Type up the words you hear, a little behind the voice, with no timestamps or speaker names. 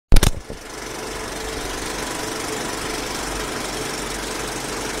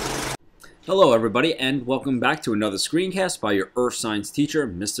Hello everybody and welcome back to another screencast by your Earth Science teacher,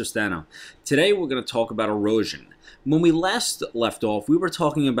 Mr. Stano. Today we're going to talk about erosion. When we last left off, we were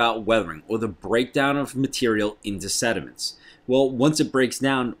talking about weathering, or the breakdown of material into sediments. Well, once it breaks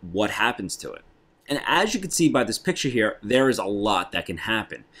down, what happens to it? And as you can see by this picture here, there is a lot that can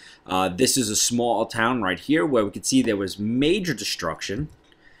happen. This is a small town right here where we could see there was major destruction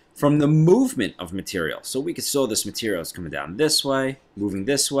from the movement of material. So we saw this material is coming down this way, moving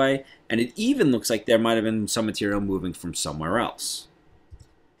this way, and it even looks like there might have been some material moving from somewhere else.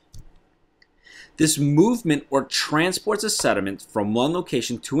 This movement or transports of sediment from one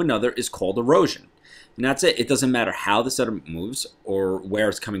location to another is called erosion. And that's it. It doesn't matter how the sediment moves or where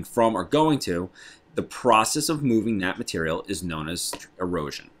it's coming from or going to. The process of moving that material is known as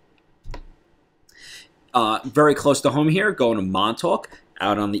erosion. Very close to home here, going to Montauk,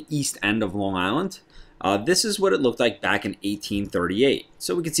 out on the east end of Long Island. This is what it looked like back in 1838.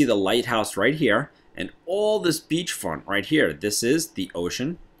 So we can see the lighthouse right here and all this beachfront right here. This is the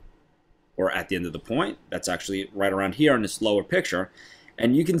ocean, or at the end of the point. That's actually right around here in this lower picture.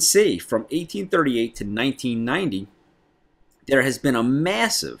 And you can see from 1838 to 1990, there has been a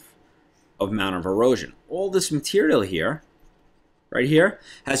massive amount of erosion. All this material here, right here,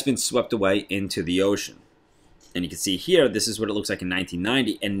 has been swept away into the ocean. And you can see here, this is what it looks like in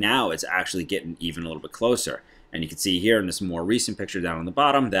 1990, and now it's actually getting even a little bit closer. And you can see here in this more recent picture down on the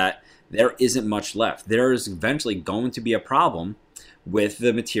bottom that there isn't much left. There is eventually going to be a problem with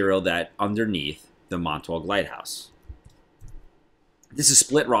the material that underneath the Montauk Lighthouse. This is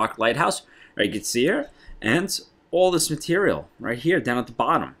Split Rock Lighthouse, right? You can see here, and all this material right here down at the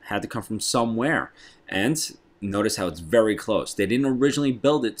bottom had to come from somewhere. And notice how it's very close. They didn't originally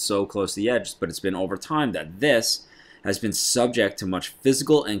build it so close to the edge, but it's been over time that this has been subject to much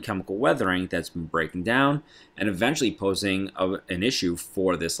physical and chemical weathering that's been breaking down and eventually posing an issue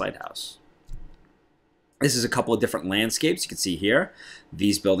for this lighthouse. This is a couple of different landscapes you can see here.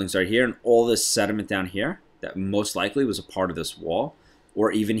 These buildings are here and all this sediment down here that most likely was a part of this wall.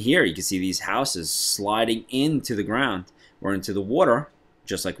 Or even here, you can see these houses sliding into the ground or into the water,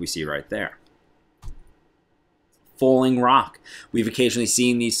 just like we see right there. Falling rock. We've occasionally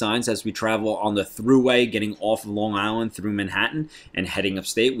seen these signs as we travel on the thruway getting off of Long Island through Manhattan and heading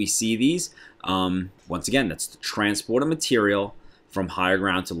upstate. We see these. Once again, that's the transport of material from higher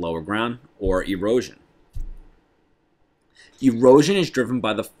ground to lower ground, or erosion. Erosion is driven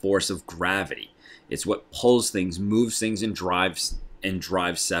by the force of gravity. It's what pulls things, moves things, and drives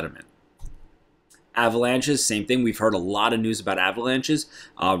sediment. Avalanches, same thing. We've heard a lot of news about avalanches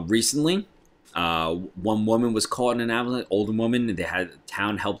recently. One woman was caught in an avalanche, older woman. They had a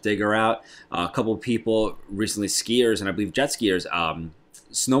town help dig her out. A couple of people recently, skiers and I believe jet skiers,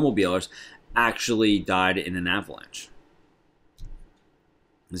 snowmobilers, actually died in an avalanche.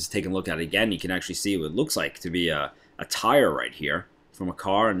 Let's take a look at it again. You can actually see what it looks like to be a tire right here from a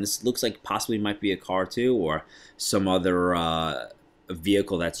car, and this looks like possibly might be a car too, or some other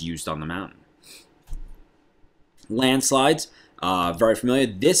vehicle that's used on the mountain. Landslides. Very familiar.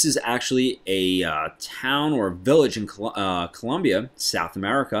 This is actually a town or village in Colombia, South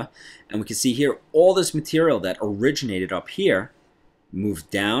America. And we can see here all this material that originated up here moved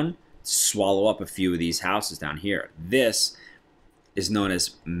down to swallow up a few of these houses down here. This is known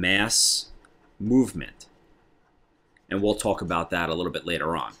as mass movement. And we'll talk about that a little bit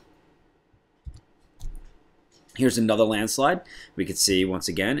later on. Here's another landslide. We can see once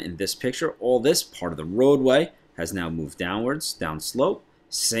again in this picture, all this part of the roadway has now moved downwards, down slope.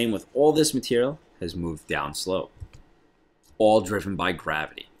 Same with all this material has moved down slope. All driven by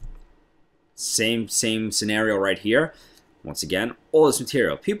gravity. Same scenario right here. Once again, all this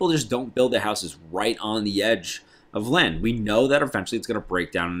material. People just don't build their houses right on the edge of land. We know that eventually it's going to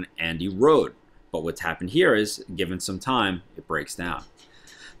break down and erode. But what's happened here is, given some time, it breaks down.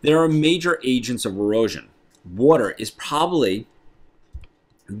 There are major agents of erosion. Water is probably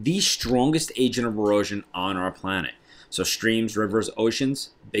the strongest agent of erosion on our planet. So streams, rivers,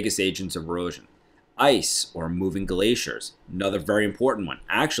 oceans, biggest agents of erosion. Ice, or moving glaciers, another very important one.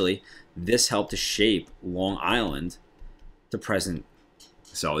 Actually, this helped to shape Long Island to present.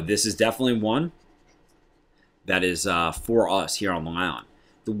 So this is definitely one that is for us here on Long Island.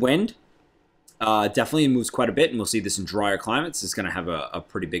 The wind definitely moves quite a bit, and we'll see this in drier climates. It's going to have a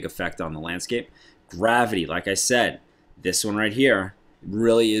pretty big effect on the landscape. Gravity, like I said, this one right here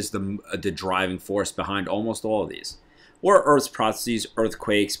really is the driving force behind almost all of these. Or Earth's processes,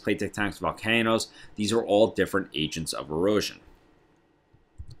 earthquakes, plate tectonics, volcanoes. These are all different agents of erosion.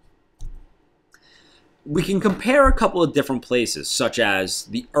 We can compare a couple of different places, such as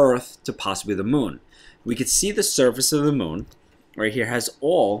the Earth to possibly the Moon. We could see the surface of the Moon right here has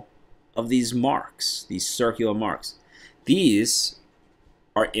all of these marks, these circular marks. These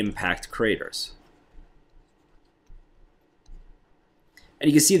are impact craters. And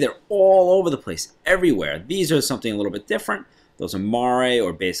you can see they're all over the place, everywhere. These are something a little bit different. Those are mare,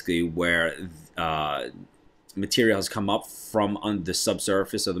 or basically where material has come up from under the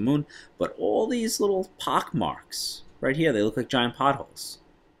subsurface of the moon. But all these little pock marks right here, they look like giant potholes,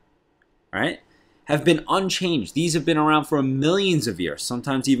 right? Have been unchanged. These have been around for millions of years,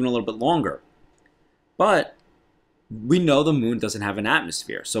 sometimes even a little bit longer. But we know the moon doesn't have an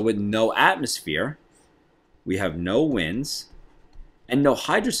atmosphere. So with no atmosphere, we have no winds, and no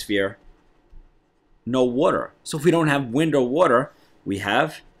hydrosphere, no water. So if we don't have wind or water, we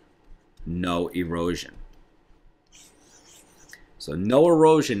have no erosion. So no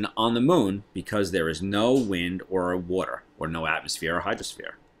erosion on the moon because there is no wind or water, or no atmosphere or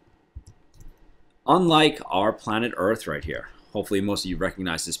hydrosphere. Unlike our planet Earth right here. Hopefully most of you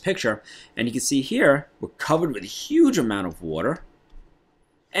recognize this picture. And you can see here, we're covered with a huge amount of water.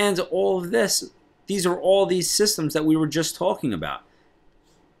 And all of this, these are all these systems that we were just talking about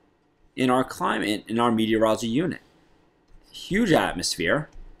in our climate, in our meteorology unit. Huge atmosphere,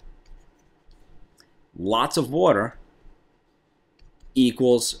 lots of water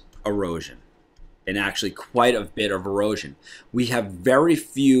equals erosion. And actually quite a bit of erosion. We have very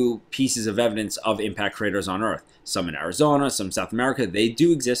few pieces of evidence of impact craters on Earth. Some in Arizona, some in South America. They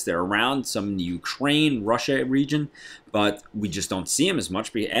do exist. They're around, some in the Ukraine, Russia region, but we just don't see them as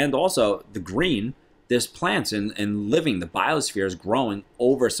much. And also the green, there's plants and living. The biosphere is growing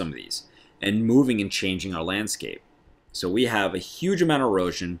over some of these and moving and changing our landscape. So we have a huge amount of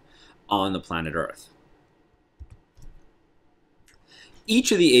erosion on the planet Earth.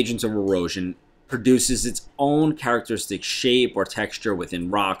 Each of the agents of erosion produces its own characteristic shape or texture within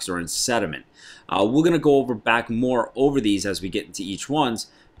rocks or in sediment. We're going to go more over these as we get into each ones,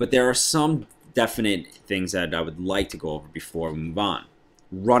 but there are some definite things that I would like to go over before we move on.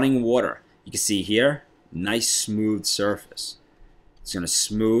 Running water. You can see here, nice smooth surface. It's going to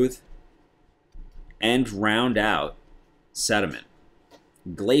smooth and round out sediment.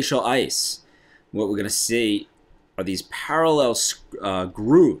 Glacial ice. What we're going to see are these parallel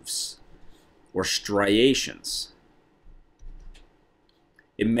grooves or striations.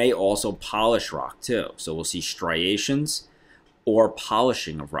 It may also polish rock too. So we'll see striations or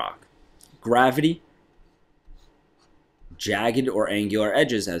polishing of rock. Gravity, jagged or angular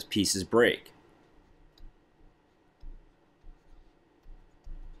edges as pieces break.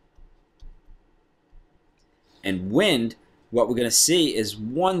 And wind, what we're going to see is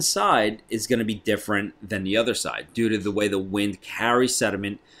one side is going to be different than the other side due to the way the wind carries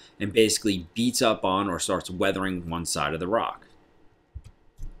sediment and basically beats up on or starts weathering one side of the rock.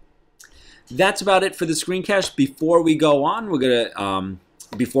 That's about it for the screencast. Before we go on, we're gonna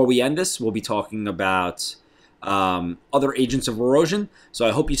before we end this, we'll be talking about other agents of erosion. So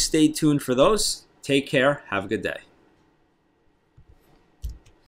I hope you stay tuned for those. Take care. Have a good day.